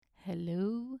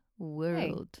Hello,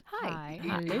 world. Hi.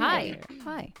 Hi. Hello Hi. there.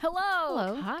 Hi. Hello.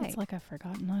 Hello. Hi. It's like I've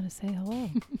forgotten how to say hello.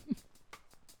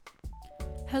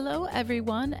 Hello,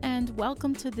 everyone, and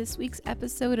welcome to this week's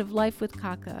episode of Life with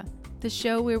Kaka, the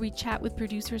show where we chat with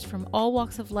producers from all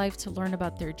walks of life to learn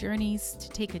about their journeys, to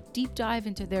take a deep dive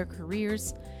into their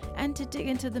careers, and to dig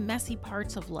into the messy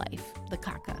parts of life, the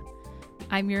Kaka.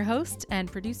 I'm your host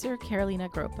and producer, Carolina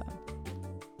Gropa.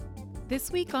 This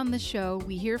week on the show,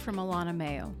 we hear from Alana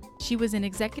Mayo. She was an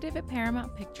executive at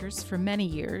Paramount Pictures for many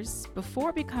years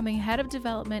before becoming head of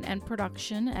development and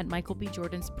production at Michael B.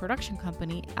 Jordan's production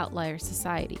company, Outlier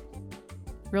Society.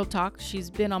 Real talk, she's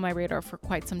been on my radar for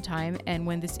quite some time, and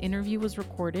when this interview was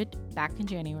recorded back in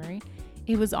January,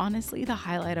 it was honestly the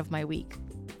highlight of my week.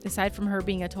 Aside from her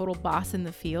being a total boss in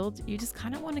the field, you just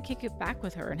kind of want to kick it back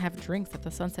with her and have drinks at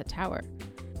the Sunset Tower.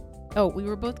 Oh, we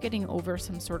were both getting over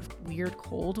some sort of weird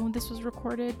cold when this was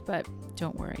recorded, but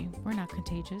don't worry, we're not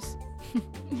contagious.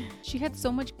 She had so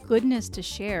much goodness to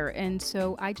share, and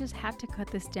so I just had to cut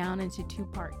this down into 2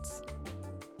 parts.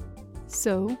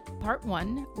 So, part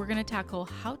 1, we're going to tackle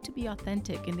how to be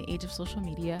authentic in the age of social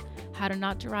media, how to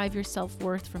not derive your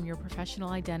self-worth from your professional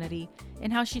identity,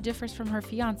 and how she differs from her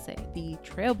fiance, the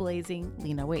trailblazing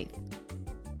Lena Waithe.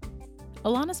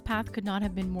 Alana's path could not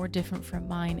have been more different from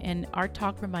mine, and our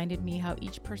talk reminded me how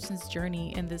each person's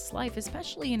journey in this life,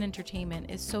 especially in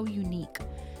entertainment, is so unique.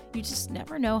 You just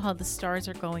never know how the stars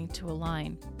are going to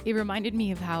align. It reminded me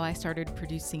of how I started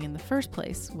producing in the first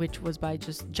place, which was by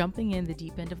just jumping in the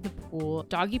deep end of the pool,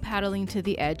 doggy paddling to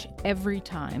the edge every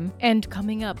time, and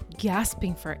coming up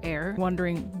gasping for air,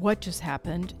 wondering what just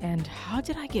happened and how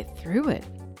did I get through it?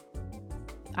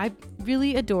 I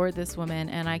really adore this woman,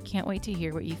 and I can't wait to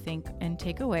hear what you think and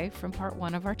take away from part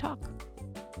 1 of our talk.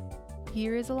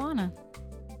 Here is Alana.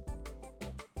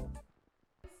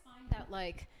 I find that,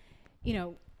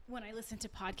 when I listen to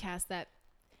podcasts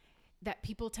that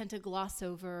people tend to gloss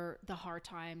over the hard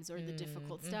times or the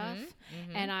difficult stuff.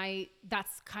 And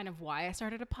that's kind of why I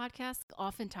started a podcast.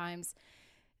 Oftentimes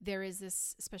there is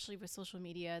this, especially with social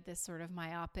media, this sort of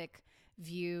myopic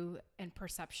view and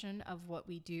perception of what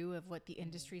we do, of what the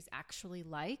industry is actually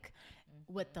like,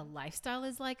 what the lifestyle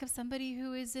is like of somebody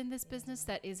who is in this business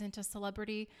that isn't a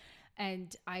celebrity.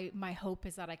 And my hope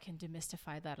is that I can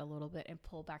demystify that a little bit and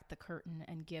pull back the curtain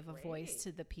and give a voice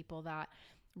to the people that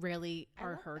rarely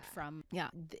are heard from. Yeah.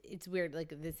 It's weird.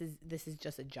 Like this is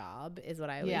just a job is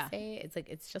what I always say. It's like,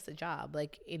 it's just a job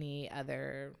like any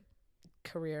other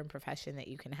career and profession that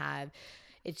you can have.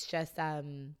 It's just,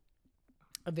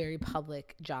 a very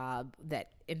public job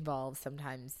that involves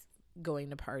sometimes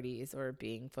going to parties or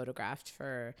being photographed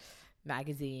for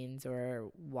magazines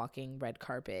or walking red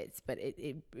carpets, but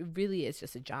it really is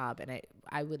just a job. And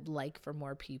I would like for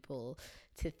more people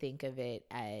to think of it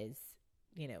as,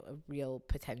 you know, a real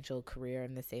potential career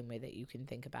in the same way that you can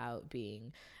think about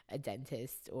being a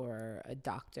dentist or a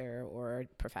doctor or a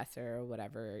professor or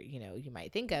whatever, you know, you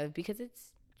might think of, because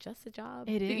it's just a job.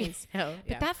 It is.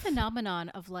 But that phenomenon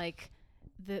of like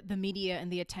the media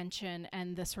and the attention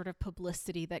and the sort of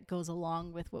publicity that goes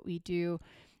along with what we do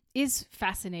is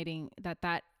fascinating,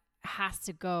 that has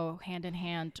to go hand in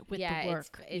hand with the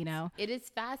work. It is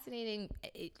fascinating.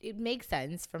 It makes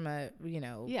sense from a,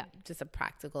 just a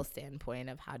practical standpoint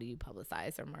of how do you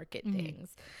publicize or market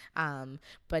things.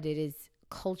 But it is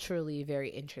culturally very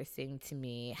interesting to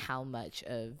me how much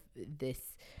of this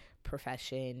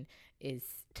profession is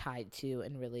tied to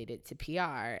and related to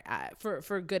PR,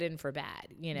 for good and for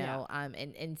bad,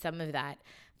 and some of that,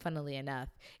 funnily enough,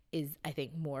 is, I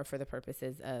think, more for the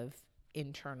purposes of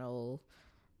internal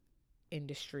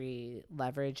industry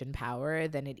leverage and power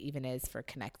than it even is for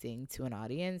connecting to an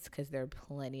audience, because there are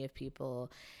plenty of people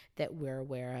that we're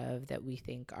aware of that we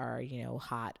think are,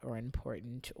 hot or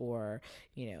important or,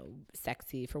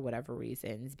 sexy for whatever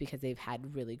reasons, because they've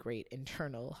had really great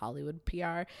internal Hollywood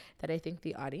PR that I think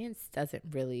the audience doesn't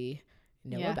really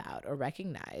know about or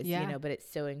recognize, but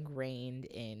it's so ingrained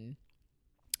in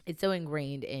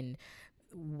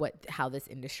how this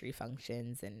industry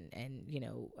functions and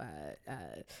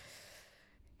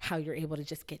how you're able to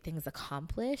just get things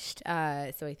accomplished.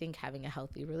 So I think having a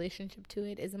healthy relationship to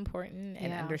it is important,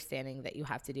 and understanding that you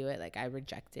have to do it. Like, I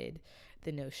rejected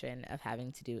the notion of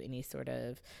having to do any sort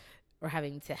of, or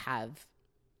having to have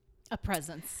a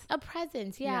presence.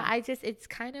 It's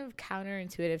kind of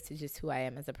counterintuitive to just who I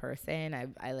am as a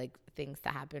person. I like things to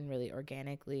happen really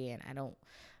organically, and I don't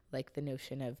like the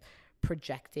notion of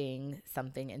projecting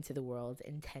something into the world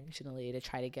intentionally to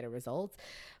try to get a result.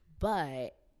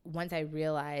 But once I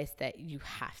realized that you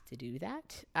have to do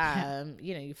that,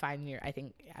 you find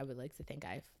I would like to think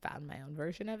I've found my own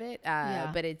version of it.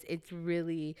 But it's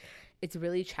really it's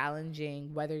really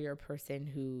challenging, whether you're a person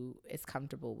who is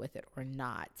comfortable with it or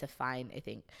not, to find, I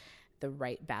think, the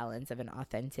right balance of an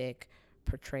authentic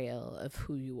portrayal of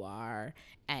who you are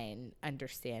and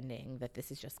understanding that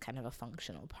this is just kind of a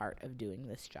functional part of doing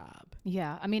this job.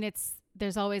 Yeah. I mean,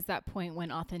 there's always that point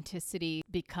when authenticity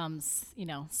becomes,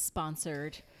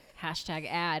 sponsored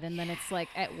 #ad. And then it's like,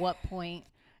 at what point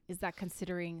is that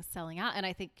considering selling out? And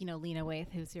I think, Lena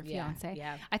Waithe, who's your fiance,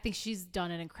 I think she's done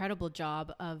an incredible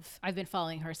job of, I've been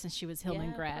following her since she was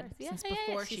Hillman grad, since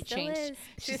before she changed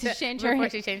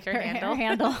her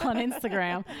handle on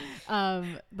Instagram.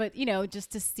 But,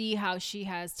 just to see how she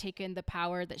has taken the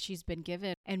power that she's been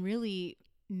given and really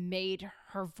made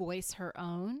her voice her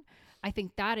own. I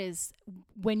think that is,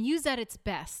 when used at its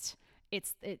best,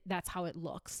 that's how it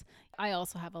looks. I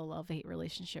also have a love-hate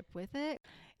relationship with it.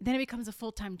 Then it becomes a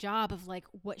full-time job of like,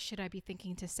 what should I be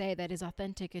thinking to say that is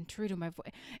authentic and true to my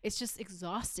voice? It's just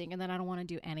exhausting. And then I don't want to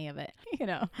do any of it,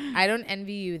 I don't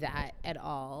envy you that at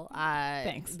all.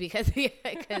 Thanks. Because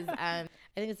I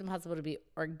think it's impossible to be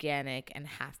organic and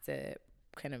have to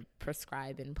kind of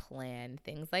prescribe and plan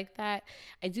things like that.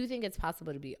 I do think it's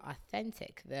possible to be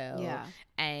authentic though,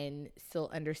 and still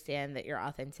understand that your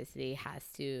authenticity has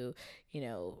to,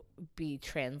 be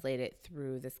translated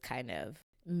through this kind of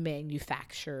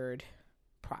manufactured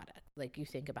product. Like you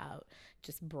think about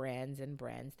just brands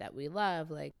that we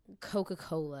love, like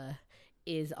Coca-Cola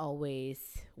is always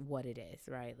what it is,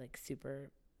 right? Like super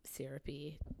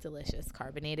syrupy, delicious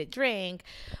carbonated drink,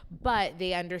 but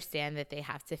they understand that they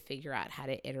have to figure out how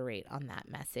to iterate on that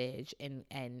message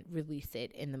and release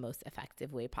it in the most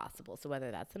effective way possible. So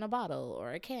whether that's in a bottle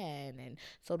or a can and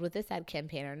sold with this ad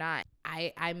campaign or not,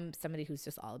 I'm somebody who's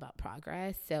just all about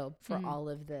progress. So for all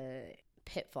of the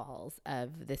pitfalls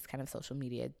of this kind of social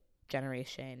media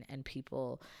generation and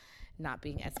people not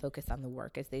being as focused on the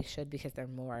work as they should because they're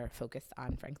more focused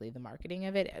on, frankly, the marketing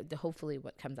of it. Hopefully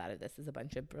what comes out of this is a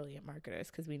bunch of brilliant marketers,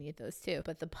 because we need those too.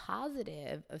 But the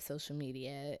positive of social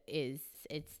media is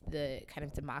it's the kind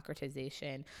of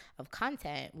democratization of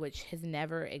content, which has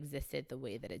never existed the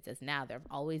way that it does now. There have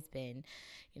always been,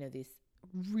 these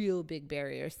real big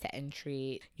barriers to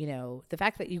entry. The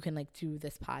fact that you can like do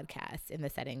this podcast in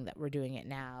the setting that we're doing it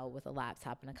now with a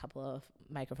laptop and a couple of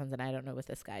microphones, and I don't know what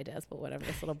this guy does, but whatever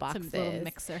this little box is,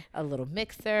 a little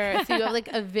mixer. So you have like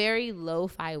a very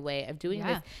lo-fi way of doing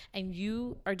this, and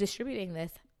you are distributing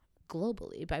this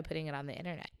globally by putting it on the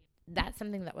internet. That's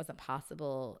something that wasn't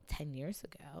possible 10 years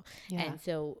ago. And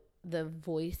so the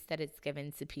voice that it's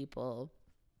given to people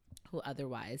who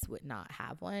otherwise would not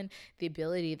have one, the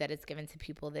ability that it's given to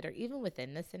people that are even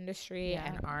within this industry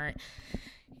and aren't,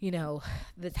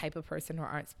 the type of person, or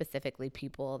aren't specifically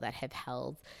people that have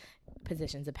held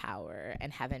positions of power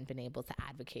and haven't been able to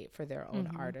advocate for their own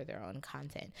art or their own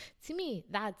content. To me,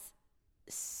 that's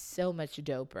so much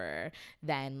doper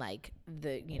than like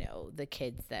the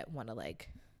kids that want to like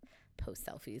post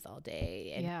selfies all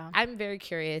day. And I'm very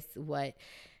curious what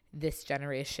this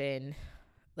generation,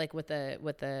 like with the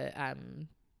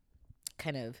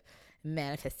kind of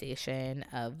manifestation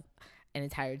of an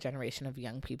entire generation of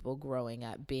young people growing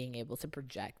up being able to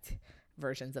project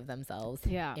versions of themselves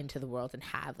into the world and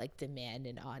have like demand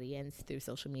and audience through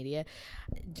social media.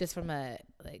 Just from a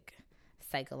like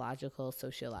psychological,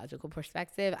 sociological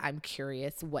perspective, I'm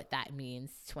curious what that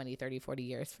means 20, 30, 40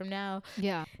 years from now.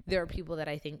 There are people that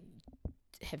I think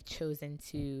have chosen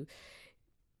to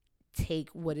take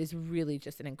what is really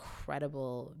just an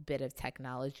incredible bit of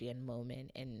technology and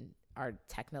moment in our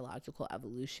technological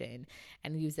evolution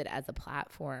and use it as a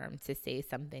platform to say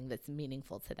something that's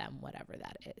meaningful to them, whatever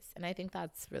that is. And I think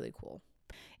that's really cool.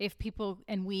 If people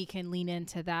and we can lean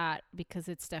into that, because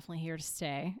it's definitely here to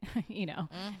stay,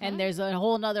 and there's a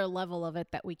whole nother level of it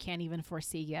that we can't even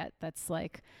foresee yet. That's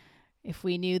like, if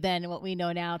we knew then what we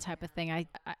know now type of thing.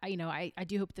 I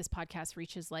do hope this podcast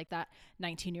reaches like that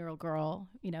 19-year-old girl,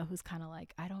 who's kind of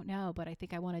like, I don't know, but I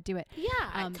think I want to do it.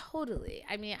 Totally.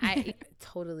 I mean, I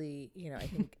totally, I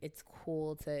think it's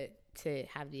cool to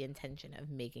have the intention of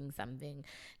making something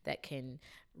that can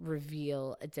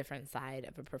reveal a different side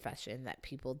of a profession that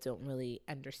people don't really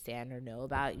understand or know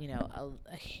about.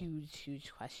 A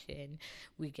huge question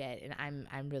we get, and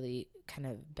I'm really kind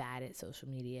of bad at social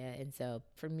media. And so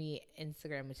for me,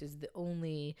 Instagram, which is the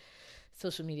only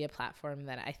social media platform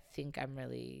that I think I'm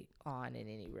really on in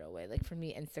any real way. Like for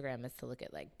me, Instagram is to look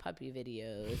at like puppy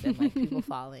videos and like people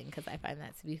falling, because I find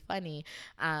that to be funny.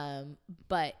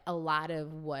 But a lot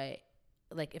of what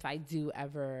like if I do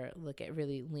ever look at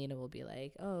really, Lena will be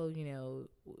like, oh, you know,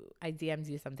 I DM'd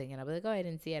you something, and I'll be like, oh, I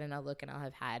didn't see it. And I'll look, and I'll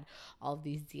have had all of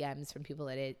these DMs from people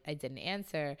that I didn't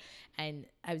answer. And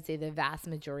I would say the vast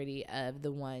majority of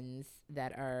the ones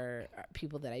that are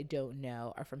people that I don't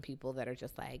know are from people that are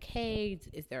just like, hey,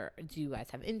 do you guys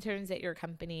have interns at your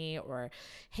company? Or,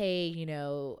 hey, you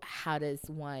know, how does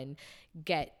one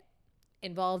get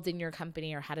involved in your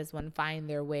company, or how does one find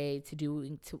their way to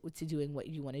doing what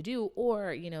you want to do?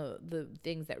 Or, you know, the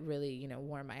things that really, you know,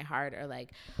 warm my heart are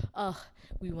like, oh,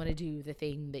 we want to do the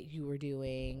thing that you were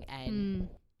doing, and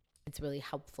it's really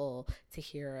helpful to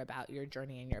hear about your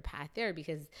journey and your path there,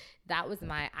 because that was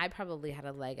I probably had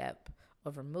a leg up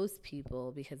over most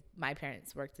people because my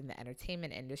parents worked in the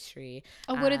entertainment industry.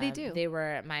 Oh, what did they do?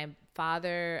 My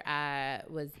father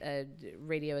was a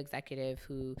radio executive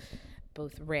who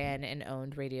both ran and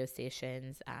owned radio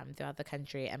stations throughout the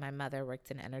country, and my mother worked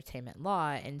in entertainment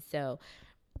law. And so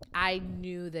I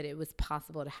knew that it was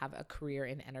possible to have a career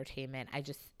in entertainment. I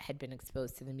just had been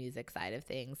exposed to the music side of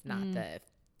things, not the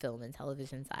film and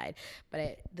television side.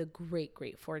 But the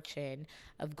great fortune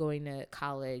of going to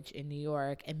college in New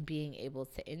York and being able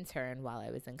to intern while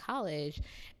I was in college,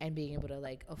 and being able to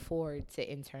like afford to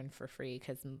intern for free,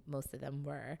 because most of them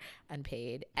were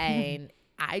unpaid. And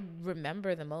I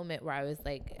remember the moment where I was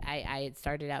like, I had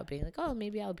started out being like, oh,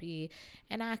 maybe I'll be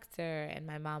an actor. And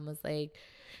my mom was like,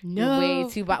 no, way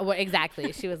too well,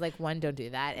 exactly. She was like, one, don't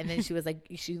do that. And then she was like,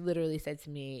 she literally said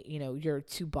to me, you know, you're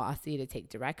too bossy to take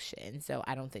direction, so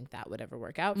I don't think that would ever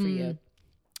work out for you.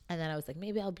 And then I was like,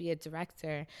 maybe I'll be a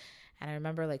director. And I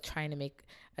remember like trying to make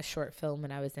a short film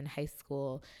when I was in high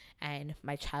school, and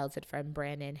my childhood friend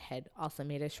Brandon had also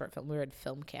made a short film. We were at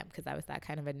film camp because I was that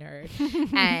kind of a nerd.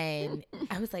 And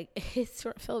I was like, his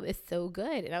short film is so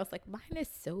good. And I was like, mine is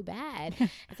so bad. And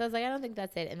so I was like, I don't think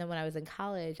that's it. And then when I was in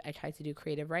college, I tried to do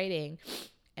creative writing.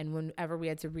 And whenever we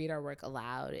had to read our work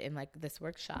aloud in like this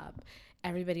workshop,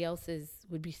 everybody else's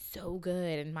would be so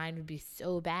good and mine would be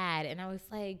so bad. And I was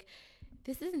like,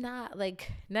 this is not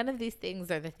like, none of these things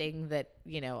are the thing that,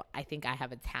 you know, I think I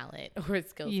have a talent or a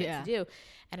skill set to do.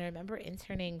 And I remember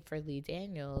interning for Lee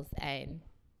Daniels, and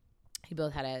he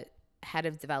both had a head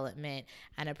of development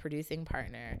and a producing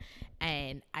partner.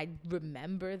 And I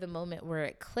remember the moment where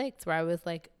it clicked, where I was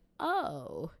like,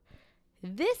 oh,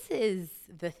 this is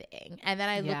the thing. And then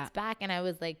I looked back, and I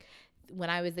was like, when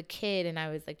I was a kid and I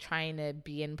was like trying to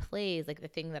be in plays, like the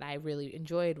thing that I really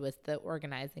enjoyed was the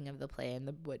organizing of the play and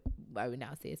what I would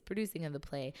now say is producing of the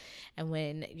play. And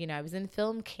when, you know, I was in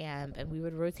film camp and we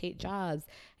would rotate jobs,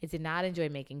 I did not enjoy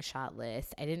making shot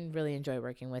lists. I didn't really enjoy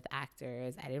working with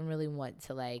actors. I didn't really want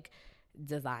to like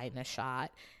design a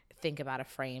shot, think about a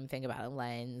frame, think about a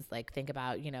lens, like think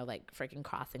about, you know, like freaking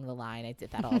crossing the line. I did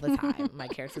that all the time. My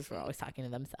characters were always talking to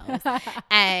themselves.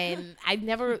 And I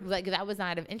never, like, that was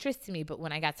not of interest to me. But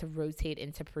when I got to rotate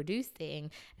into producing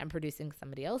and producing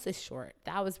somebody else's short,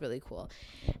 that was really cool.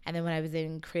 And then when I was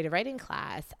in creative writing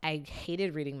class, I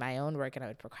hated reading my own work and I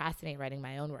would procrastinate writing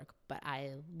my own work. But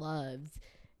I loved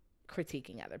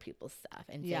critiquing other people's stuff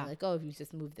and saying like, oh, if you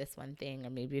just move this one thing, or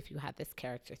maybe if you had this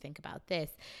character, think about this,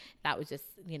 that would just,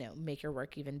 you know, make your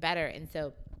work even better. And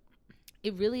so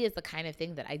it really is the kind of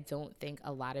thing that I don't think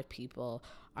a lot of people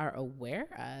are aware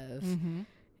of,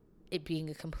 it being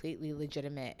a completely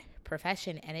legitimate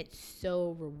profession. And it's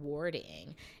so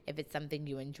rewarding if it's something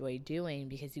you enjoy doing,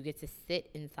 because you get to sit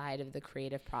inside of the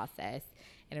creative process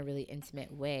in a really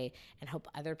intimate way and help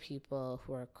other people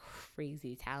who are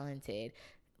crazy talented,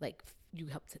 like you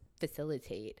help to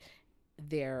facilitate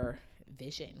their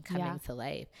vision coming to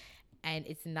life. And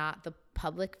it's not the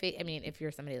public I mean, if you're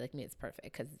somebody like me, it's perfect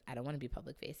because I don't want to be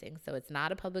public facing. So it's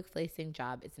not a public facing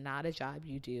job. It's not a job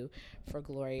you do for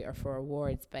glory or for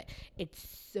awards, but it's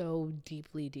so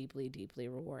deeply, deeply, deeply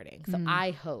rewarding. So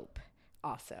I hope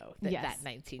also that that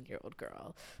 19-year-old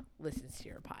girl listens to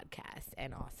your podcast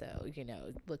and also, you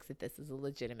know, looks at this as a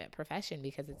legitimate profession,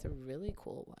 because it's a really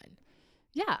cool one.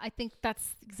 Yeah, I think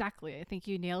that's exactly. I think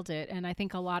you nailed it. And I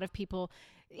think a lot of people,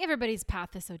 everybody's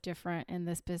path is so different in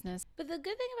this business. But the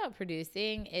good thing about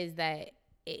producing is that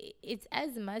it's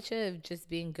as much of just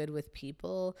being good with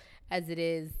people as it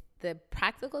is the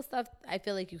practical stuff. I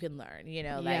feel like you can learn, you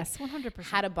know, like 100%.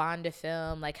 How to bond a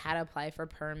film, like how to apply for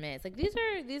permits. Like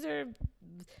these are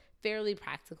fairly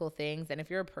practical things. And if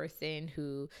you're a person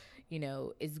who, you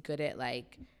know, is good at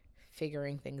like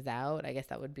figuring things out, I guess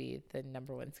that would be the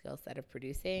number one skill set of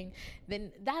producing,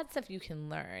 then that stuff you can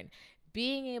learn.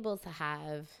 Being able to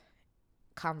have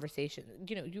conversations,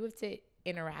 you know, you have to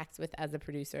interact with as a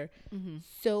producer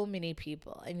so many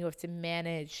people, and you have to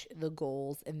manage the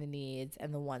goals and the needs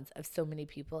and the wants of so many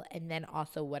people, and then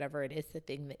also whatever it is, the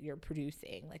thing that you're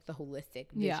producing, like the holistic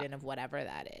vision of whatever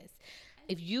that is.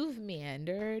 If you've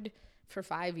meandered for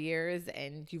 5 years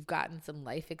and you've gotten some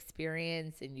life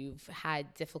experience and you've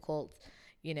had difficult,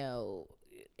 you know,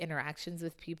 interactions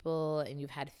with people, and you've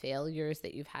had failures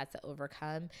that you've had to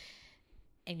overcome,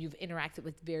 and you've interacted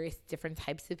with various different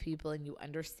types of people, and you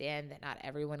understand that not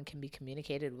everyone can be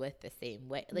communicated with the same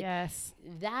way. Like,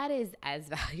 that is as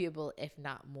valuable, if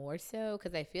not more so,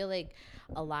 because I feel like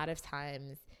a lot of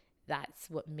times that's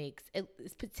what makes it,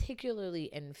 particularly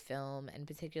in film, and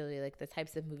particularly like the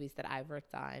types of movies that I've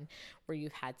worked on, where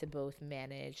you've had to both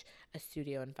manage a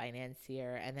studio and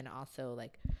financier, and then also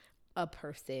like a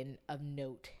person of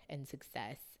note and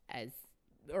success as,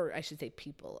 or I should say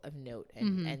people of note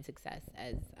and success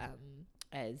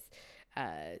as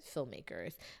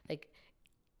filmmakers. Like,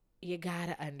 you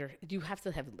have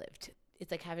to have lived.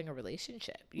 It's like having a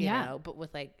relationship, you know, but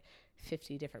with like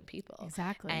 50 different people.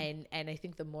 Exactly. And I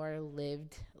think the more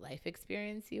lived life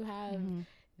experience you have,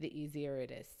 the easier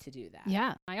it is to do that.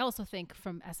 Yeah. I also think,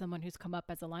 as someone who's come up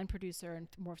as a line producer and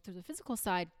more through the physical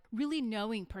side, really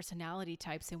knowing personality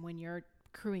types, and when you're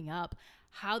crewing up,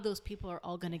 how those people are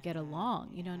all going to get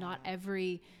along. You know, not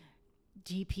every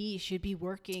DP should be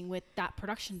working with that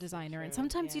production designer. And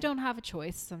sometimes you don't have a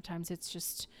choice. Sometimes it's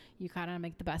just, you kind of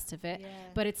make the best of it.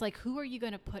 But it's like, who are you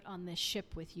going to put on this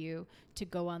ship with you to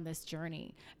go on this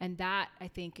journey? And that, I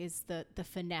think, is the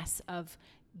finesse of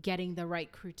getting the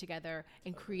right crew together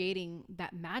and creating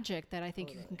that magic that I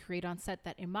think you can create on set,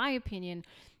 that, in my opinion,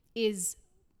 is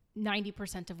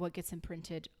 90% of what gets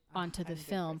imprinted onto the 100%.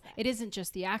 Film. It isn't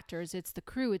just the actors, it's the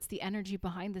crew, it's the energy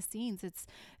behind the scenes,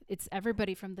 it's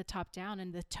everybody from the top down,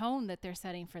 and the tone that they're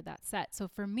setting for that set. So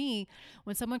for me,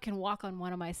 when someone can walk on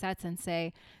one of my sets and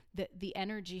say that the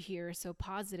energy here is so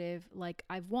positive, like,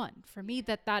 I've won. For me,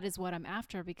 that is what I'm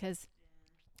after, because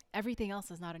everything else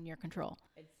is not in your control.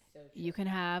 It's so true. You can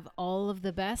have all of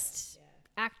the best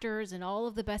actors and all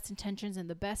of the best intentions and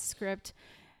the best script,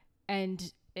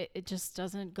 and it just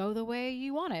doesn't go the way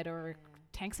you want it, or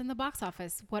tanks in the box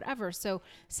office, whatever. So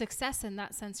success in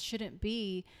that sense shouldn't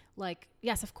be like,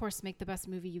 yes, of course, make the best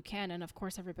movie you can. And of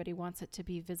course, everybody wants it to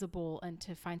be visible and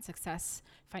to find success,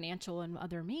 financial and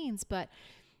other means. But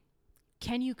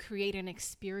can you create an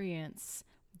experience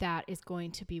that is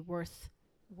going to be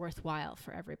worthwhile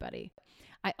for everybody?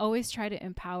 I always try to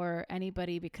empower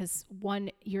anybody, because one,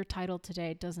 your title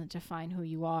today doesn't define who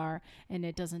you are, and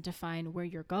it doesn't define where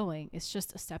you're going. It's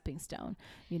just a stepping stone.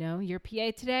 You know, your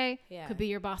PA today could be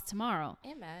your boss tomorrow.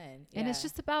 Amen. And it's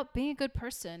just about being a good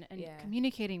person and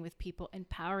communicating with people,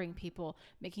 empowering people,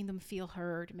 making them feel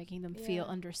heard, making them feel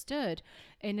understood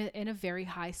in a very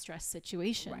high stress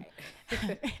situation.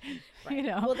 Right. You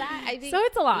know, well, that, I think, so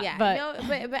it's a lot,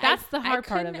 but that's the hard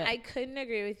part of it. I couldn't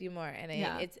agree with you more. And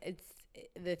it's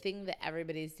the thing that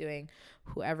everybody's doing,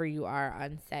 whoever you are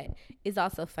on set, is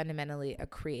also fundamentally a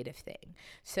creative thing.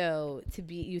 So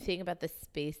you think about the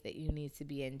space that you need to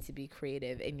be in to be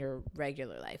creative in your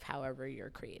regular life, however you're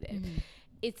creative.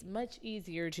 It's much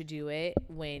easier to do it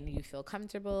when you feel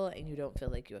comfortable and you don't feel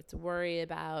like you have to worry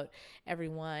about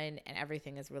everyone, and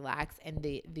everything is relaxed, and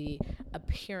the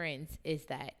appearance is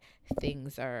that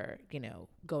things are, you know,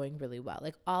 going really well.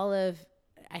 Like,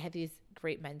 I had these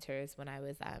great mentors when I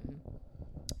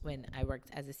worked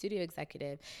as a studio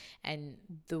executive, and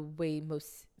the way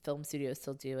most film studios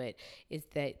still do it is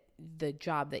that the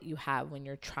job that you have when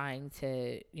you're trying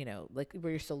to, you know, like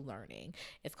where you're still learning,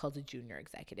 it's called a junior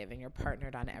executive, and you're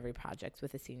partnered on every project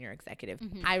with a senior executive.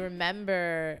 I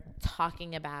remember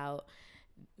talking about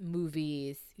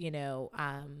movies, you know,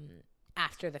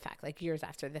 after the fact, like years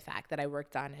after the fact, that I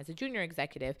worked on as a junior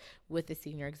executive with the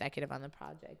senior executive on the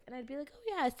project. And I'd be like, oh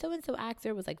yeah, so-and-so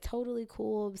actor was like totally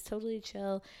cool. It was totally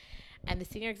chill. And the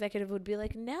senior executive would be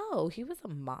like, no, he was a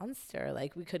monster.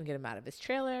 Like, we couldn't get him out of his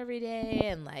trailer every day.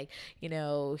 And like, you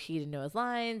know, he didn't know his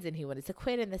lines and he wanted to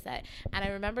quit in the set. And I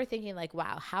remember thinking like,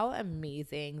 wow, how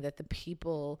amazing that the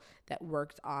people that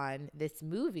worked on this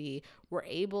movie were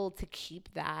able to keep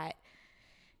that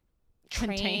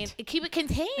keep it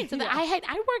contained, so that I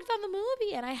worked on the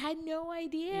movie and I had no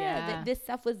idea that this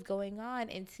stuff was going on.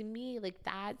 And to me, like,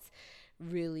 that's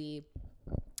really,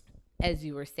 as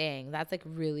you were saying, that's like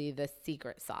really the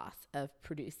secret sauce of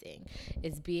producing,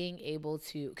 is being able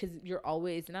to, because you're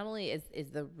always, not only is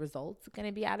the results going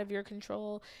to be out of your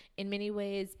control in many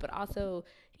ways, but also,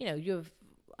 you know, you have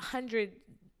 100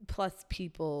 plus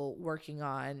people working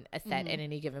on a set at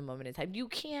any given moment in time. You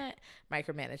can't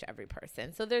micromanage every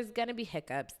person. So there's going to be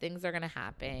hiccups. Things are going to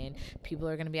happen. People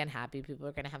are going to be unhappy. People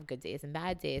are going to have good days and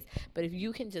bad days. But if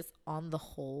you can just, on the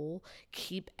whole,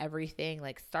 keep everything,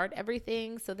 like start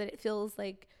everything so that it feels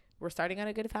like we're starting on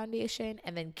a good foundation,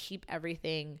 and then keep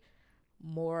everything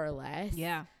more or less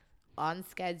on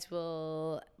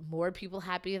schedule, more people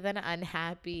happy than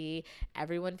unhappy,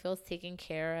 everyone feels taken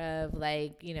care of,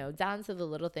 like, you know, down to the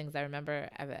little things. I remember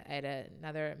I had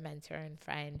another mentor and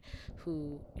friend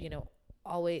who, you know,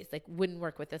 always like wouldn't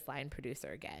work with this line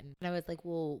producer again. And I was like,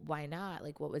 well, why not?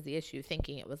 Like, what was the issue?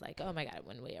 Thinking it was like, oh my God, it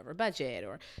went way over budget,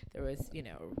 or there was, you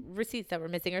know, receipts that were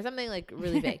missing or something like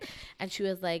really big. And she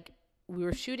was like, we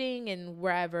were shooting in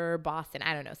wherever, Boston,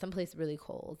 I don't know, someplace really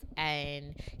cold.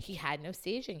 And he had no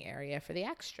staging area for the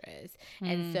extras.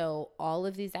 And so all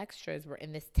of these extras were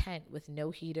in this tent with no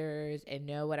heaters and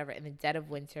no whatever, in the dead of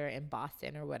winter in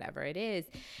Boston or whatever it is.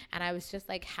 And I was just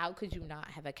like, how could you not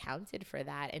have accounted for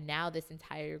that? And now this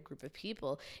entire group of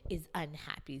people is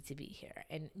unhappy to be here.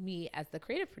 And me, as the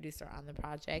creative producer on the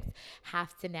project,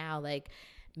 have to now like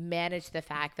manage the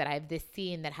fact that I have this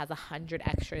scene that has 100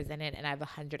 extras in it, and I have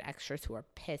 100 extras who are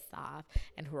pissed off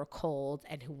and who are cold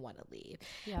and who want to leave.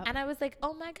 And I was like,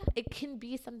 oh my God, it can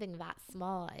be something that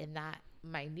small and that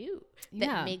minute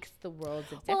that makes the world of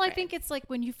difference. Well, I think it's like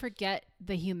when you forget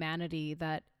the humanity,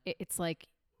 that it's like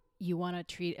you want to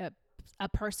treat a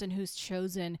person who's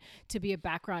chosen to be a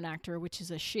background actor, which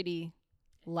is a shitty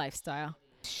lifestyle.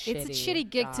 It's a shitty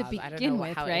gig job to begin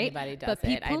with, right? But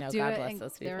people do it,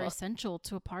 and they're essential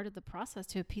to a part of the process,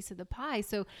 to a piece of the pie.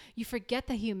 So you forget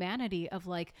the humanity of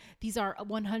like, these are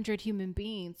 100 human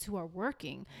beings who are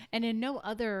working, and in no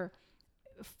other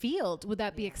field would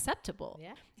that be acceptable.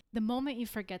 The moment you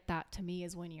forget that, to me,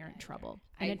 is when you're in trouble.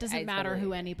 And it doesn't matter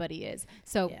who anybody is.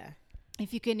 So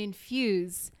if you can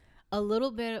infuse a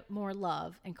little bit more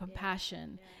love and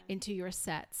compassion into your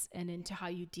sets and into how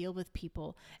you deal with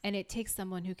people. And it takes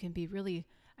someone who can be really,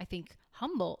 I think,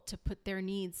 humble to put their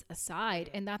needs aside.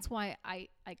 And that's why I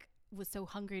was so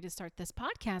hungry to start this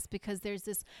podcast, because there's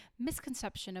this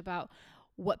misconception about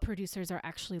what producers are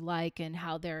actually like and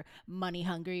how they're money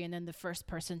hungry, and then the first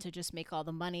person to just make all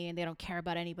the money, and they don't care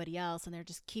about anybody else, and they're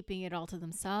just keeping it all to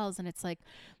themselves. And it's like,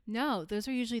 no, those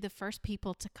are usually the first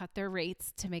people to cut their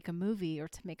rates to make a movie or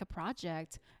to make a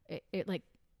project. It like,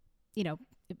 you know,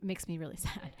 it makes me really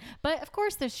sad. But of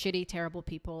course there's shitty, terrible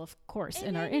people, of course,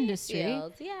 in our industry.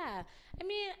 Yeah. I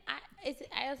mean,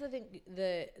 I also think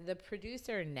the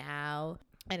producer now,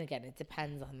 and again, it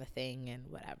depends on the thing and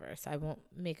whatever, so I won't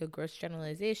make a gross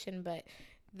generalization, but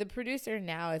the producer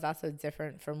now is also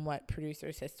different from what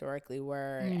producers historically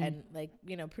were. And like,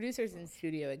 you know, producers and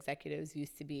studio executives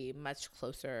used to be much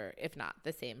closer, if not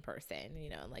the same person, you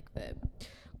know, like the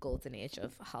golden age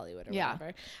of Hollywood or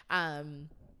whatever.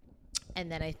 And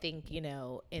then I think, you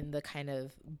know, in the kind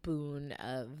of boon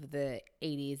of the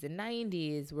 80s and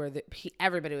 90s, where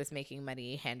everybody was making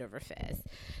money hand over fist,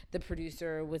 the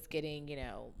producer was getting, you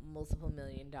know, multiple $1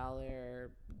 million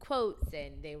quotes,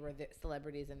 and they were the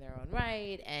celebrities in their own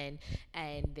right, and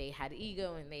they had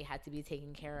ego, and they had to be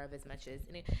taken care of as much as,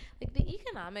 you know, like the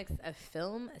economics of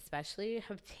film especially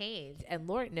have changed. And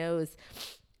Lord knows,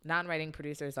 non-writing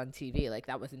producers on TV, like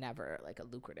that was never like a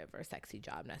lucrative or sexy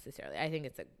job necessarily. I think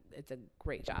it's a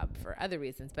great job for other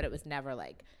reasons, but it was never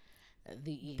like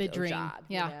the dream job,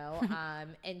 you know?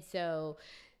 And so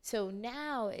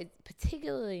now, it's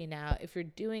particularly now, if you're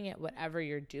doing it, whatever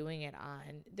you're doing it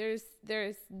on, there's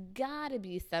gotta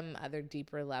be some other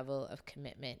deeper level of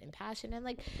commitment and passion. And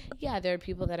like, yeah, there are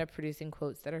people that are producing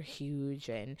quotes that are huge,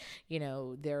 and, you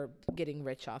know, they're getting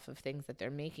rich off of things that they're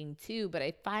making too. But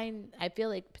I feel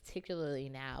like particularly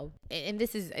now, and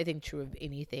this is, I think, true of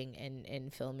anything in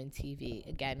film and TV,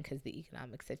 again, because the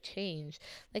economics have changed,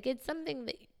 like it's something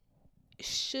that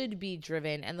should be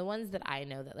driven, and the ones that I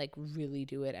know that like really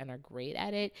do it and are great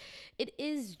at it, it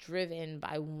is driven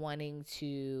by wanting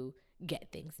to get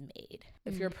things made.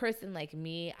 If you're a person like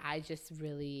me, I just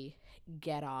really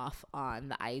get off on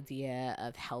the idea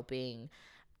of helping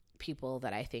people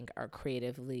that I think are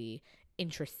creatively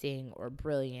interesting or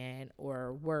brilliant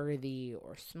or worthy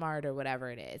or smart or whatever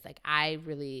it is. Like, I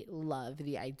really love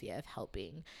the idea of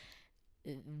helping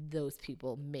those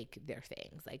people make their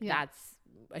things. Like, that's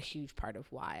a huge part of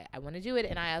why I want to do it.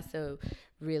 And I also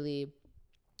really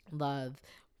love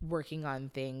working on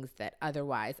things that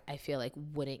otherwise I feel like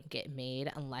wouldn't get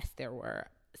made unless there were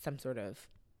some sort of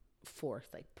force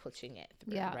like pushing it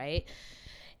through, right?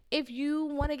 if you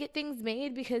want to get things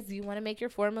made because you want to make your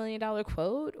 $4 million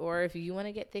quote, or if you want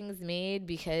to get things made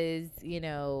because, you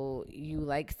know, you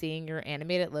like seeing your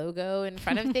animated logo in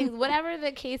front of things, whatever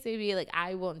the case may be, like,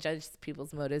 I won't judge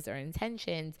people's motives or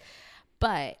intentions,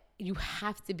 but you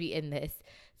have to be in this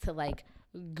to like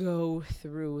go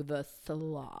through the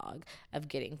slog of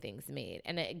getting things made.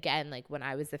 And again, like when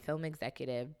I was a film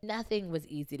executive, nothing was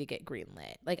easy to get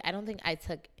greenlit. Like, I don't think I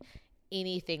took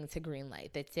anything to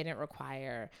greenlight that didn't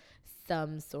require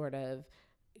some sort of,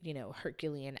 you know,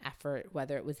 Herculean effort,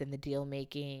 whether it was in the deal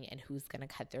making and who's going to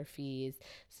cut their fees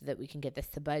so that we can get this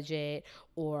to budget,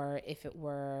 or if it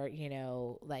were, you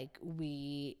know, like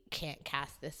we can't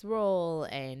cast this role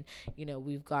and, you know,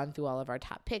 we've gone through all of our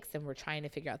top picks and we're trying to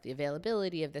figure out the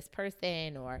availability of this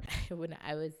person. Or when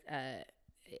I was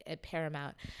at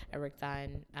Paramount, I worked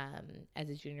on as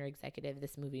a junior executive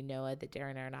this movie Noah that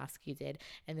Darren Aronofsky did,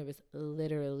 and there was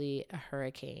literally a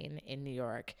hurricane in New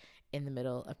York in the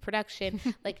middle of production.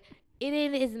 Like, it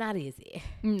is not easy.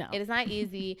 No, it is not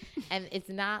easy. And it's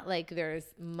not like there's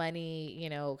money, you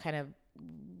know, kind of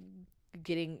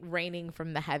raining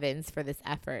from the heavens for this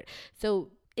effort.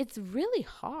 So it's really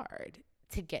hard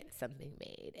to get something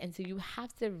made. And so you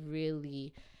have to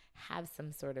really have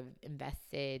some sort of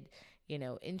invested, you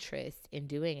know, interest in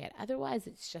doing it. Otherwise,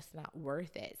 it's just not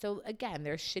worth it. So again,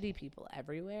 there's shitty people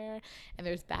everywhere and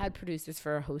there's bad producers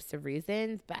for a host of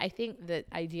reasons. But I think the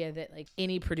idea that like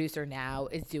any producer now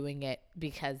is doing it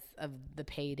because of the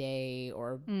payday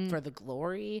or for the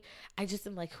glory, I just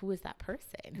am like, who is that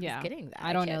person who's getting that?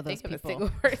 I don't know those people. Of a single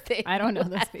person I don't know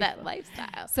those people. That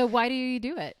lifestyle. So why do you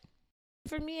do it?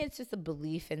 For me, it's just a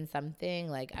belief in something.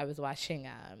 Like I was watching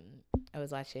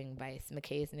Vice,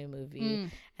 McKay's new movie,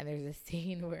 and there's a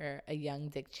scene where a young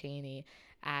Dick Cheney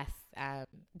asked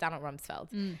Donald Rumsfeld,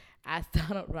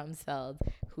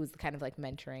 who's kind of like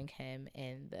mentoring him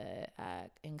in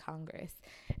Congress,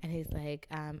 and he's like,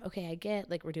 okay, I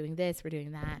get like we're doing this, we're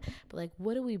doing that, but like,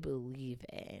 what do we believe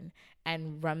in?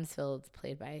 And Rumsfeld's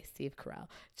played by Steve Carell,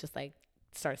 just like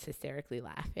starts hysterically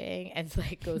laughing and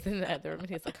like goes in the other room and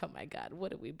he's like, oh my God,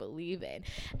 what do we believe in?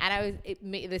 And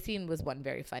the scene was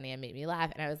very funny and made me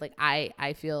laugh. And I was like,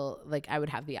 I feel like I would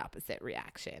have the opposite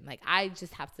reaction. Like, I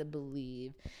just have to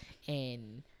believe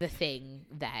in the thing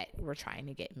that we're trying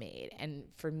to get made. And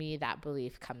for me, that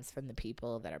belief comes from the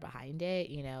people that are behind it.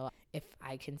 You know, if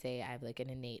I can say I have like an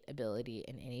innate ability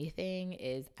in anything,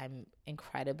 is I'm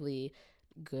incredibly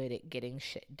good at getting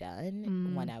shit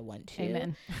done when I want to.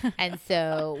 Amen. And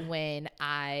so when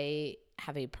I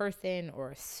have a person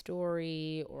or a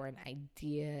story or an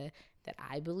idea that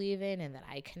I believe in and that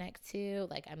I connect to,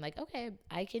 like, I'm like, okay,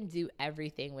 I can do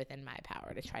everything within my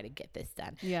power to try to get this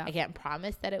done. Yeah. I can't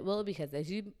promise that it will, because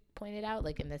as you pointed out,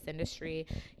 like in this industry,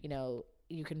 you know,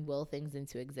 you can will things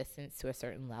into existence to a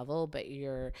certain level, but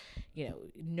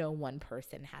no one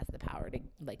person has the power to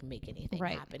like make anything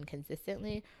happen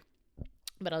consistently.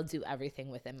 But I'll do everything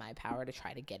within my power to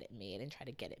try to get it made and try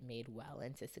to get it made well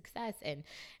into success. And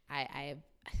I have,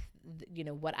 you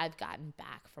know, what I've gotten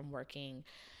back from working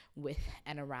with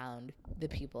and around the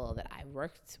people that I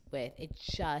worked with, it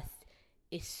just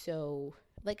is so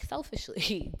like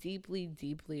selfishly deeply,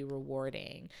 deeply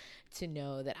rewarding to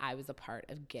know that I was a part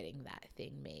of getting that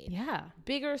thing made. Yeah.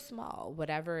 Big or small,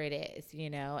 whatever it is,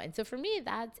 you know? And so for me,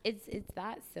 it's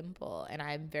that simple. And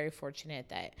I'm very fortunate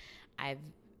that I've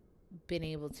been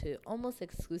able to almost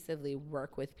exclusively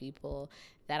work with people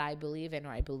that I believe in,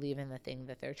 or I believe in the thing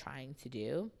that they're trying to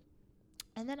do.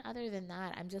 And then other than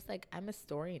that, I'm just like, I'm a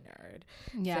story nerd.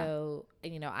 Yeah. So,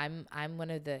 you know, I'm one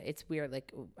of the, it's weird.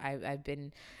 Like I've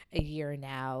been a year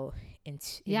now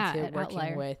into working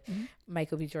Outlier. With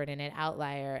Michael B. Jordan at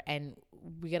Outlier. And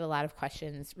we get a lot of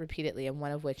questions repeatedly. And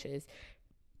one of which is,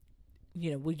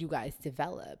 you know, will you guys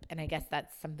develop? And I guess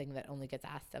that's something that only gets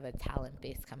asked of a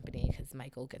talent-based company, because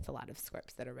Michael gets a lot of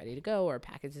scripts that are ready to go or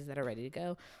packages that are ready to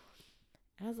go.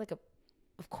 And I was like,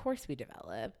 of course we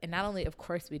develop. And not only of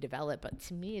course we develop, but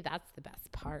to me, that's the best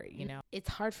part. You know, it's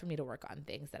hard for me to work on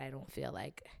things that I don't feel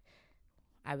like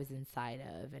I was inside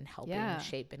of and helping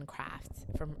shape and craft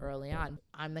from early on.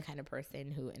 I'm the kind of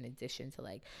person who, in addition to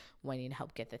like wanting to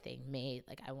help get the thing made,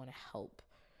 like I want to help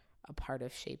a part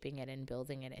of shaping it and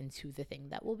building it into the thing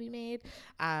that will be made.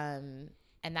 And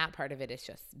that part of it is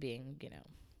just being, you know,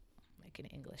 like an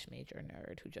English major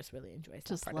nerd who just really enjoys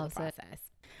that part of the process.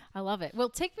 I love it. Well,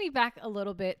 take me back a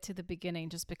little bit to the beginning,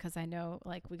 just because I know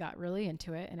like we got really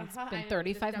into it and it's been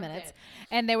 35 minutes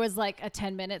and there was like a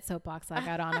 10-minute soapbox I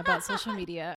got on about social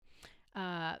media.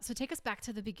 So take us back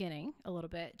to the beginning a little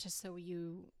bit, just so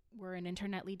you were an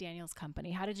intern at Lee Daniels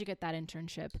Company. How did you get that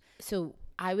internship? So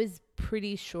I was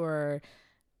pretty sure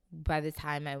by the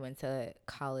time I went to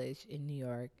college in New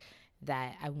York,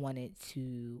 that I wanted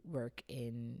to work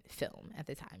in film at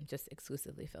the time, just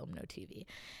exclusively film, no TV.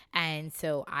 And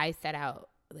so I set out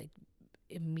like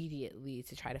immediately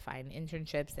to try to find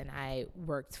internships, and I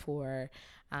worked for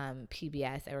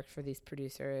PBS. I worked for these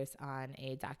producers on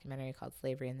a documentary called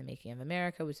Slavery in the Making of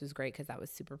America, which was great because that was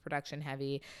super production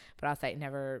heavy, but also I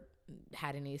never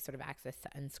had any sort of access to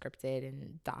unscripted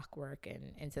and doc work,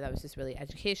 and so that was just really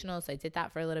educational. So I did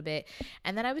that for a little bit,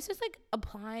 and then I was just like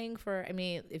applying for, I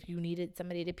mean, if you needed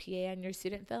somebody to PA on your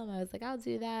student film, I was like, I'll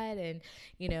do that. And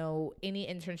you know, any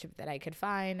internship that I could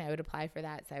find, I would apply for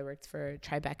that. So I worked for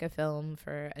Tribeca Film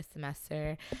for a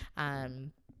semester,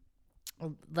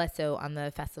 less so on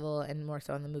the festival and more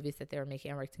so on the movies that they were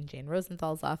making. I worked in Jane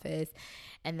Rosenthal's office,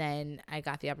 and then I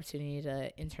got the opportunity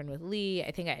to intern with Lee. I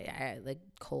think I like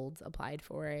cold applied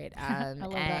for it, and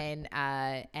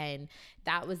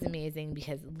that was amazing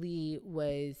because Lee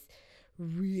was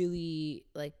really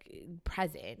like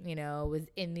present, you know, was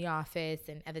in the office,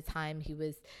 and at the time he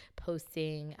was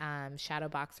posting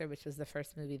Shadowboxer, which was the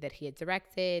first movie that he had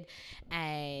directed,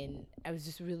 and I was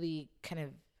just really kind of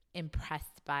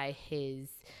impressed by his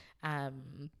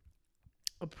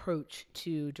approach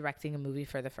to directing a movie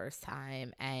for the first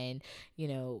time. And you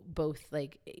know, both,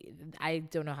 like, I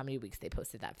don't know how many weeks they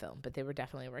posted that film, but they were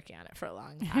definitely working on it for a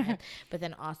long time. But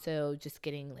then also just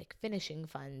getting like finishing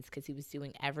funds, because he was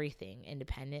doing everything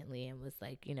independently and was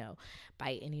like, you know,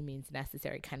 by any means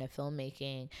necessary kind of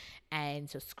filmmaking. And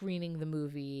so screening the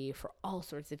movie for all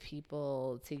sorts of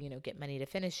people to, you know, get money to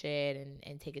finish it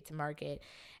and take it to market.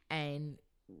 And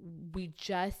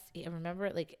I remember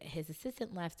like his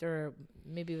assistant left, or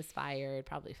maybe was fired,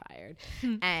 probably fired.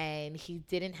 And he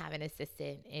didn't have an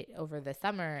assistant over the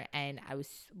summer. And I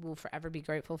will forever be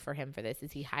grateful for him for this,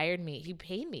 is he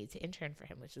paid me to intern for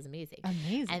him, which was amazing.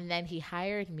 And then he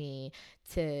hired me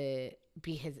to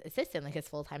be his assistant, like his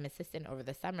full-time assistant over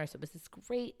the summer. So it was this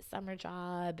great summer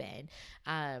job. And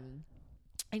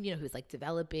you know, he was like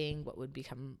developing what would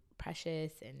become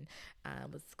Precious, and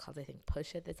was called, I think,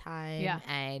 Push at the time. Yeah.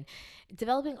 And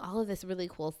developing all of this really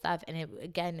cool stuff. And it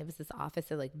was this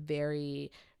office of like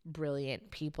very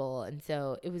brilliant people. And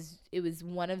so it was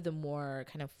one of the more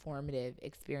kind of formative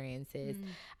experiences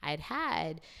I'd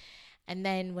had. And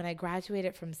then when I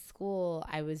graduated from school,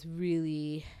 I was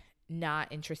really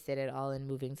not interested at all in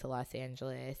moving to Los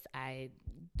Angeles. I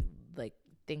like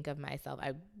think of myself,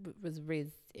 I was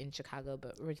raised in Chicago,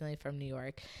 but originally from New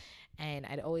York. And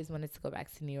I'd always wanted to go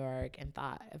back to New York, and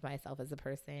thought of myself as a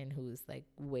person who's like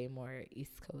way more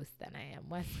East Coast than I am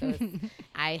West Coast.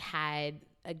 I had,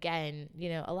 again, you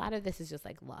know, a lot of this is just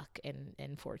like luck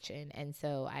and fortune. And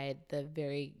so I had the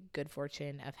very good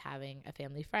fortune of having a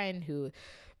family friend who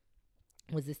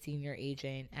was a senior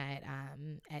agent at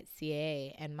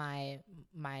CAA, and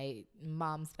my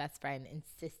mom's best friend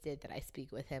insisted that I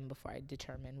speak with him before I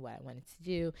determined what I wanted to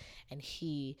do. And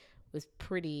he was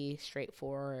pretty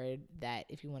straightforward that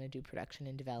if you want to do production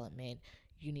and development,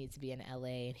 you need to be in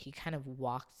LA. And he kind of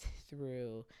walked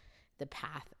through the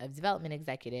path of development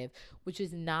executive, which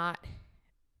is not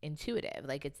intuitive.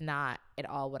 Like, it's not at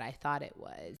all what I thought it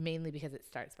was, mainly because it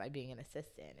starts by being an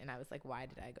assistant. And I was like, why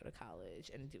did I go to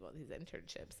college and do all these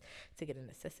internships to get an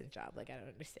assistant job? Like, I don't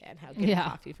understand how getting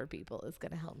coffee for people is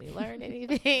going to help me learn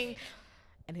anything.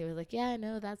 And he was like, yeah,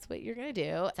 no, that's what you're going to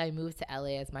do. So I moved to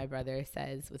LA, as my brother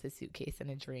says, with a suitcase and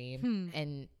a dream.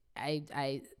 And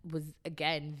I was,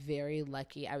 again, very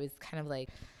lucky. I was kind of like,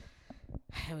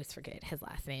 I always forget his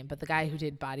last name, but the guy who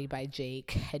did Body by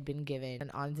Jake had been given an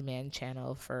on-demand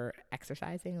channel for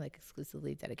exercising, like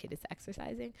exclusively dedicated to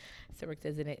exercising. So I worked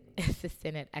as an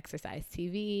assistant at Exercise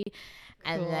TV.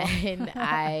 And then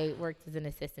I worked as an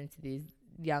assistant to these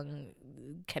young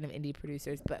kind of indie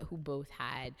producers, but who both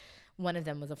had, one of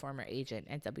them was a former agent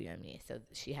at WME. So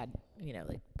she had, you know,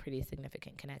 like pretty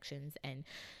significant connections. And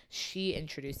she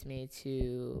introduced me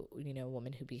to, you know, a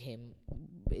woman who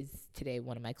is today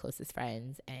one of my closest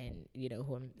friends, and, you know,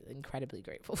 who I'm incredibly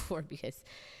grateful for, because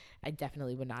I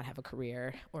definitely would not have a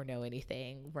career or know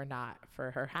anything were not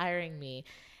for her hiring me.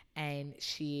 And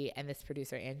she and this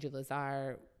producer, Andrew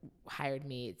Lazar, hired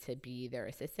me to be their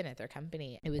assistant at their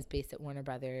company. It was based at Warner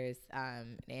Brothers.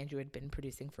 Andrew had been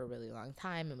producing for a really long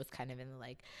time and was kind of in the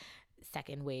like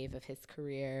second wave of his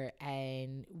career.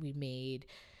 And we made,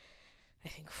 I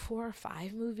think, 4 or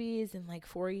 5 movies in like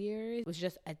 4 years. It was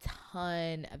just a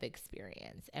ton of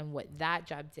experience. And what that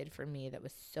job did for me that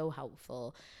was so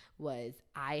helpful was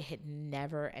I had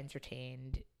never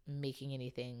entertained making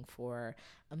anything for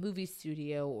a movie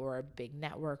studio or a big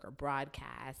network or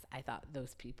broadcast. I thought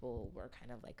those people were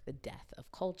kind of like the death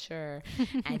of culture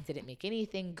and didn't make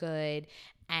anything good.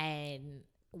 And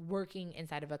working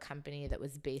inside of a company that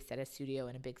was based at a studio,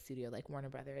 in a big studio like Warner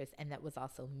Brothers, and that was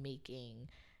also making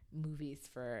movies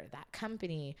for that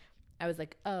company, I was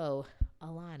like, oh,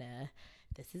 Alana,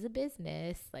 this is a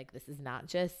business. Like, this is not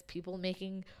just people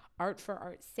making art for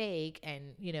art's sake.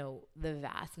 And, you know, the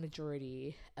vast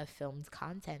majority of filmed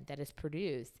content that is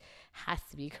produced has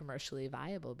to be commercially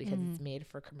viable because it's made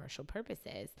for commercial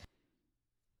purposes.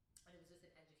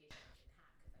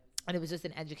 And it was just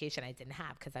an education I didn't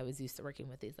have because I was used to working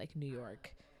with these like New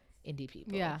York indie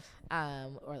people,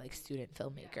 or like student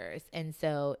filmmakers. And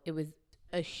so it was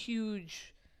a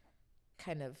huge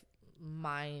kind of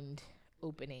mind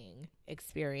opening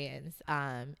experience.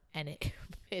 And it,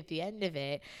 at the end of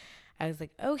it, I was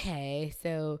like, okay,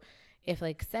 so if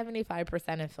like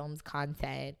 75% of film's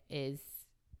content is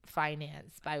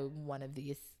financed by one of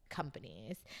these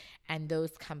companies, and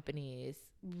those companies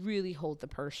really hold the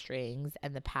purse strings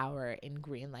and the power in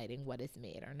greenlighting what is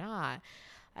made or not,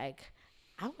 like,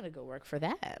 I want to go work for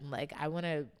them. Like, I want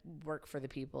to work for the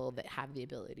people that have the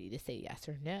ability to say yes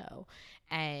or no.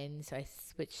 And so I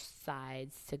switched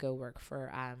sides to go work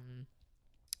for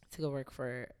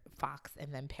Fox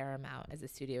and then Paramount as a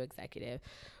studio executive,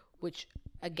 which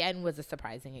again was a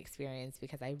surprising experience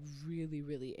because I really,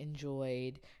 really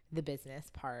enjoyed the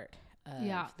business part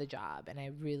of the job. And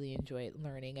I really enjoyed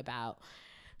learning about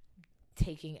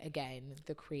taking, again,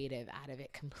 the creative out of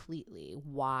it completely,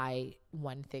 why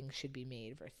one thing should be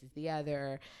made versus the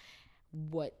other,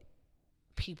 what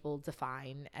people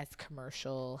define as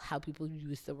commercial, how people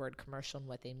use the word commercial and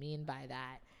what they mean by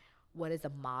that. What is a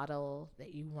model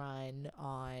that you run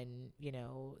on, you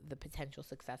know, the potential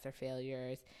success or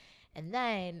failures? And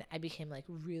then I became like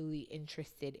really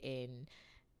interested in,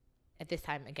 at this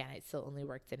time, again, I still only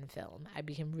worked in film. I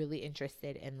became really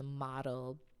interested in the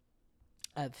model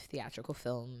of theatrical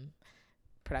film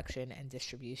production and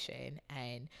distribution,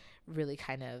 and really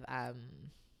kind of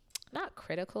not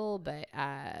critical, but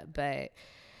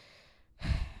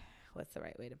what's the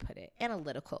right way to put it?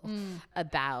 Analytical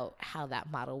about how that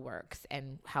model works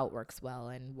and how it works well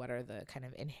and what are the kind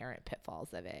of inherent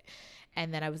pitfalls of it.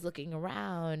 And then I was looking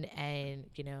around and,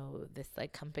 you know, this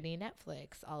like company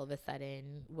Netflix all of a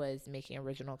sudden was making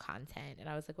original content. And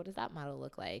I was like, what does that model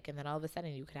look like? And then all of a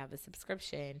sudden you could have a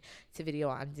subscription to video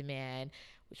on demand,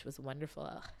 which was wonderful,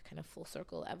 kind of full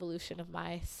circle evolution of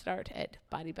my start at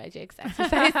Body by Jake's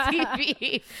Exercise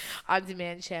TV on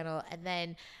demand channel. And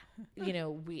then, you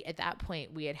know, at that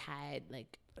point we had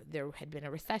like, there had been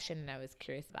a recession, and I was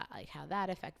curious about like how that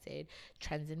affected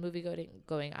trends in movie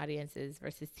going audiences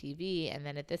versus TV. And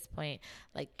then at this point,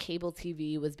 like cable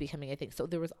TV was becoming a thing. So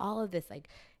there was all of this like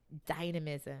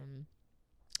dynamism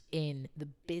in the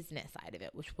business side of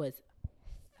it, which was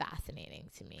fascinating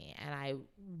to me. And I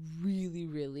really,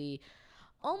 really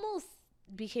almost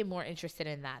became more interested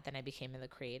in that than I became in the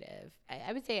creative.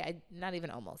 I would say not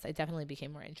even almost. I definitely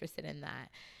became more interested in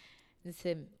that. And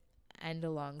to end a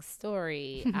long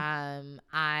story,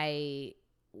 I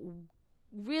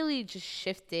really just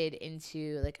shifted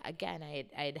into like, again,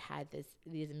 I'd had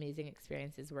these amazing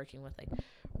experiences working with like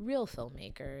real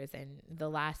filmmakers, and the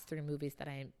last 3 movies that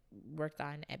I worked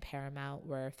on at Paramount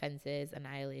were Fences,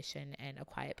 Annihilation, and A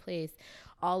Quiet Place,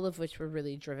 all of which were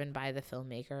really driven by the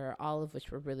filmmaker, all of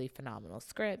which were really phenomenal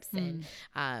scripts, and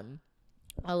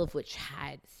all of which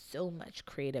had so much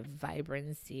creative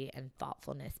vibrancy and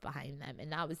thoughtfulness behind them.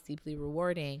 And that was deeply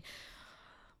rewarding.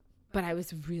 But I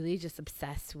was really just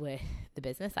obsessed with the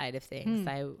business side of things.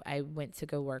 I went to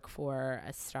go work for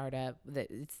a startup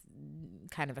that it's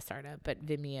kind of a startup, but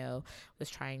Vimeo was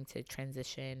trying to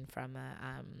transition from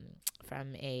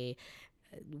a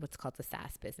what's called the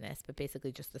SaaS business, but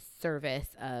basically just the service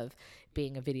of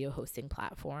being a video hosting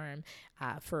platform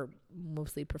for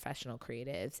mostly professional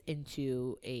creatives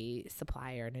into a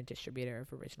supplier and a distributor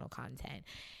of original content.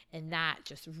 And that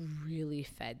just really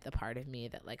fed the part of me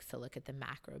that likes to look at the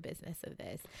macro business of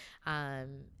this.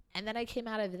 And then I came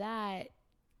out of that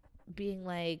being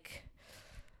like,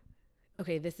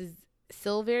 okay, this is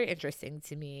still very interesting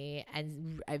to me,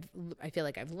 and I feel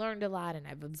like I've learned a lot and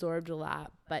I've absorbed a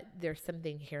lot, but there's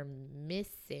something here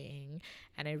missing.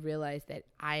 And I realized that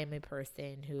I am a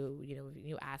person who, you know,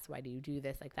 you ask, why do you do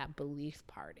this? Like, that belief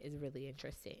part is really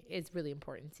interesting. It's really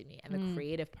important to me. And the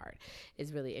creative part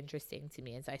is really interesting to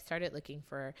me. And so I started looking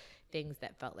for things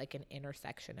that felt like an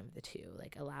intersection of the two,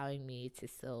 like allowing me to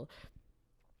still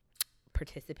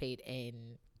participate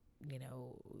in, you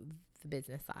know, the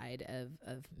business side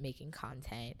of making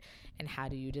content, and how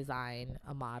do you design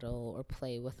a model or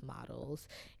play with models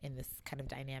in this kind of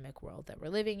dynamic world that we're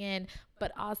living in,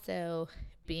 but also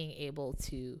being able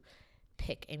to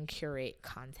pick and curate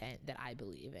content that I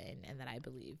believe in and that I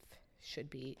believe should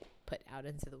be put out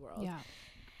into the world. Yeah.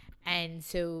 And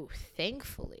so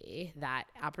thankfully that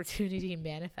opportunity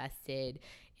manifested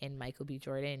in Michael B.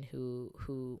 Jordan,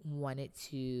 who wanted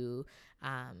to,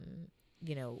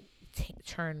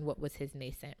 turn what was his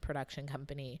nascent production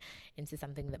company into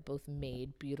something that both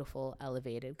made beautiful,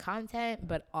 elevated content,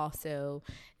 but also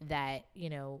that,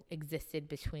 existed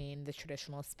between the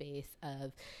traditional space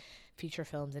of feature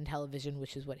films and television,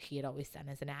 which is what he had always done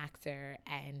as an actor,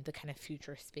 and the kind of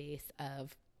future space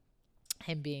of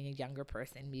him being a younger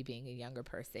person, me being a younger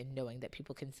person, knowing that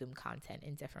people consume content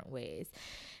in different ways.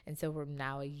 And so we're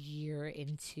now a year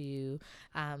into,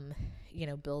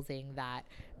 building that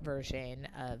version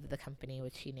of the company,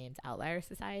 which he named Outlier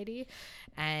Society.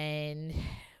 And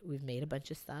we've made a bunch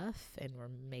of stuff, and we're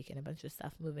making a bunch of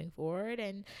stuff moving forward,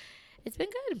 and it's been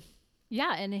good.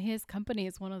 Yeah, and his company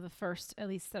is one of the first, at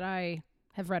least that I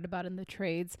have read about in the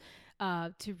trades,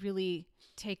 to really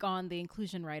take on the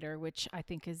inclusion writer, which I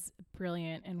think is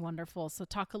brilliant and wonderful. So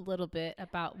talk a little bit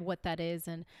about what that is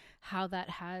and how that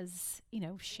has,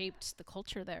 shaped the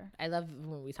culture there. I love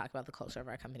when we talk about the culture of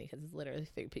our company because it's literally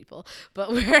 3 people,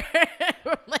 but we're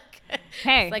like,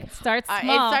 hey, like start small.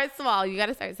 It starts small. You got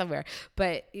to start somewhere.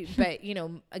 But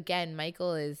again,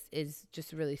 Michael is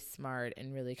just really smart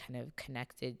and really kind of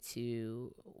connected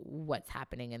to what's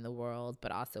happening in the world,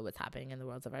 but also what's happening in the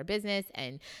world of our business.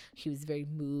 And he was very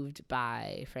moved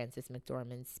by Frances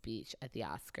McDormand's speech at the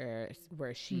Oscars,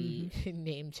 where she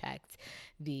name checked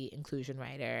the inclusion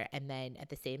writer. And then at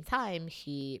the same time,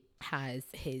 he has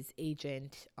his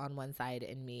agent on one side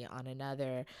and me on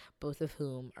another, both of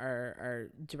whom are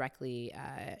directly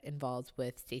involved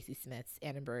with Stacey Smith's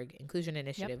Annenberg Inclusion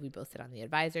Initiative. Yep. We both sit on the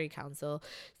advisory council.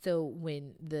 So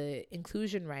when the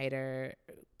inclusion writer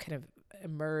kind of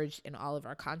emerged in all of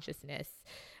our consciousness,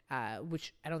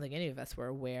 which I don't think any of us were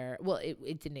aware. Well,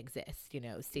 it didn't exist,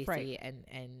 Stacey right.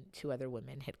 and 2 other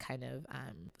women had kind of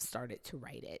started to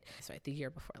write it. So the year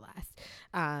before last.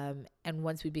 And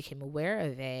once we became aware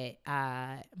of it,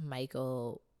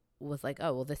 Michael was like,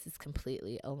 oh, well, this is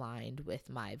completely aligned with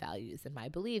my values and my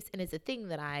beliefs. And it's a thing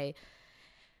that I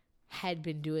had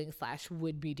been doing /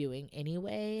 would be doing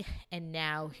anyway. And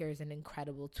now here's an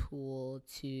incredible tool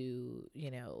to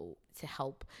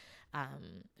help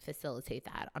facilitate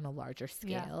that on a larger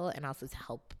scale, and also to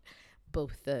help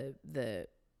both the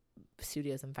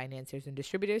studios and financiers and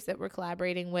distributors that we're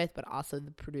collaborating with, but also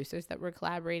the producers that we're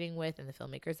collaborating with and the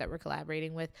filmmakers that we're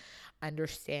collaborating with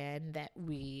understand that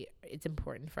it's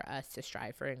important for us to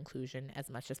strive for inclusion as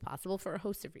much as possible for a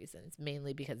host of reasons,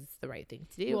 mainly because it's the right thing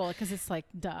to do. Well, because it's like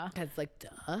duh.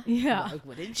 Yeah. Like,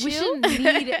 wouldn't you?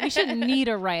 We shouldn't need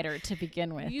a writer to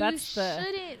begin with.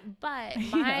 But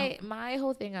my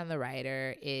whole thing on the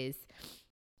writer is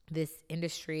this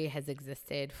industry has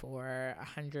existed for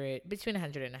between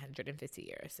 100 and 150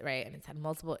 years, right? And it's had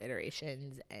multiple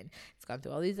iterations and it's gone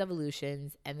through all these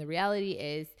evolutions. And the reality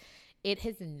is it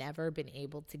has never been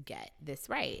able to get this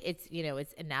right. It's,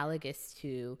 it's analogous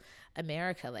to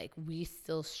America. Like, we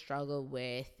still struggle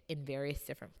with, in various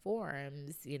different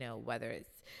forms, whether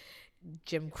it's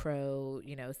Jim Crow,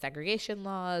 segregation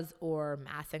laws or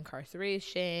mass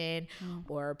incarceration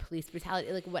or police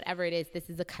brutality, like whatever it is, this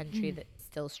is a country that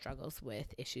still struggles with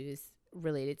issues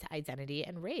related to identity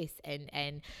and race.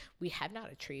 And we have not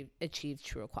achieved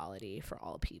true equality for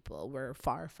all people. We're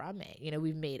far from it.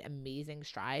 We've made amazing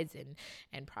strides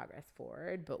and progress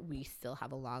forward, but we still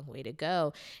have a long way to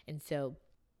go. And so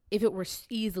if it were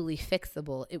easily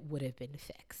fixable, it would have been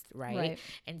fixed, right?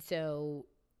 And so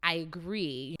I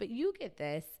agree, but you get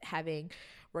this, having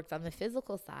worked on the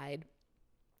physical side,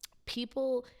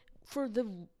 people, for the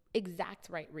exact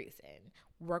right reason,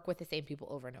 work with the same people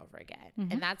over and over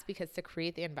again. And that's because to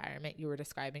create the environment you were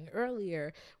describing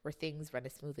earlier, where things run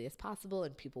as smoothly as possible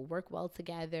and people work well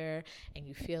together, and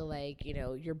you feel like,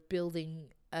 you're building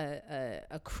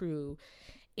a crew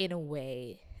in a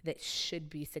way that should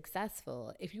be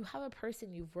successful. If you have a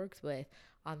person you've worked with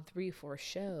on 3-4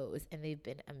 shows and they've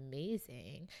been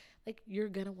amazing, like, you're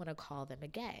gonna want to call them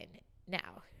again.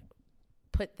 Now,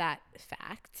 put that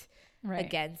fact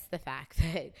against the fact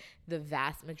that the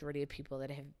vast majority of people that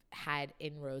have had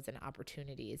inroads and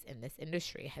opportunities in this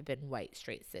industry have been white,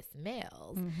 straight, cis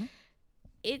males.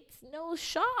 It's no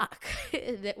shock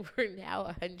that we're now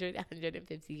 100,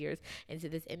 150 years into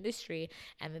this industry,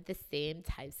 and that the same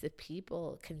types of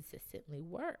people consistently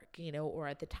work, or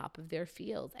at the top of their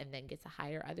fields, and then get to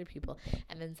hire other people.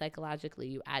 And then psychologically,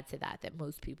 you add to that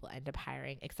most people end up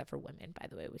hiring, except for women, by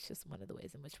the way, which is one of the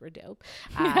ways in which we're dope,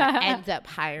 end up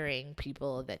hiring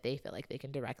people that they feel like they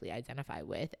can directly identify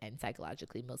with. And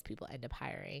psychologically, most people end up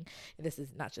hiring, this is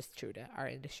not just true to our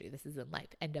industry, this is in life,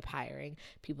 end up hiring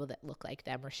people that look like them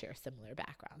them or share similar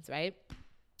backgrounds, right?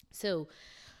 So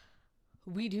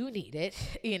we do need it,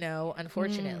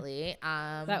 unfortunately.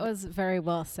 That was very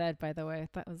well said, by the way.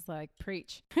 That was like,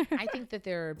 preach. I think that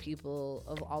there are people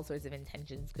of all sorts of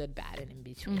intentions, good, bad, and in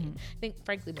between. I think,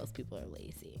 frankly, most people are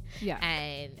lazy. Yeah.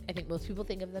 And I think most people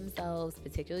think of themselves,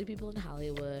 particularly people in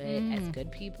Hollywood, as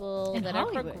good people that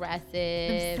are progressive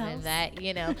and that,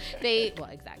 well,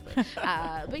 exactly.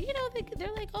 But,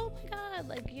 they're like, oh my God,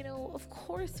 like, of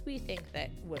course we think that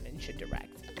women should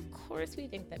direct. Of course we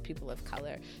think that people of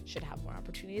color should have more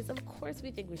opportunities. Of course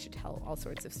we think we should tell all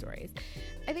sorts of stories.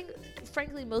 I think,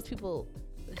 frankly, most people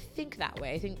think that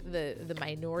way. I think the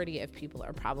minority of people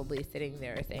are probably sitting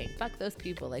there saying, fuck those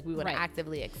people, like we want to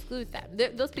actively exclude them.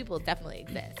 Those people definitely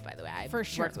exist, by the way. I've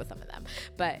worked with some of them,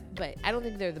 but I don't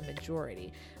think they're the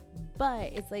majority.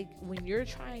 But it's like when you're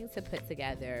trying to put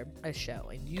together a show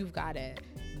and you've got to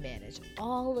manage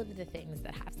all of the things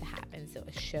that have to happen so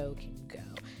a show can go,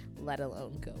 let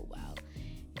alone go well.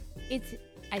 It's,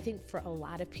 I think, for a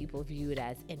lot of people, view it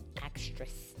as an extra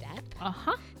step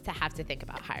to have to think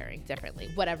about hiring differently,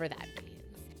 whatever that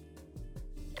means.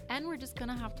 And we're just going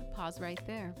to have to pause right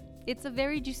there. It's a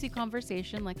very juicy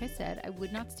conversation. Like I said, I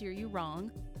would not steer you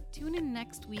wrong. Tune in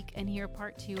next week and hear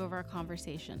part 2 of our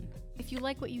conversation. If you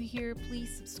like what you hear,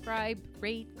 please subscribe,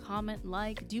 rate, comment,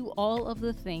 like, do all of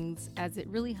the things, as it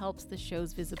really helps the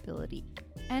show's visibility.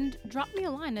 And drop me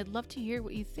a line. I'd love to hear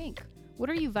what you think. What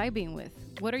are you vibing with?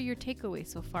 What are your takeaways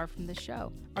so far from the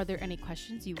show? Are there any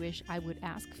questions you wish I would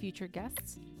ask future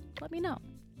guests? Let me know.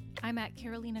 I'm at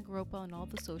Carolina Garopa on all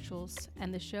the socials,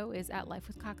 and the show is at Life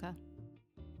with Kaka.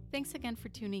 Thanks again for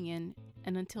tuning in,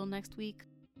 and until next week,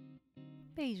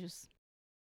 beijos.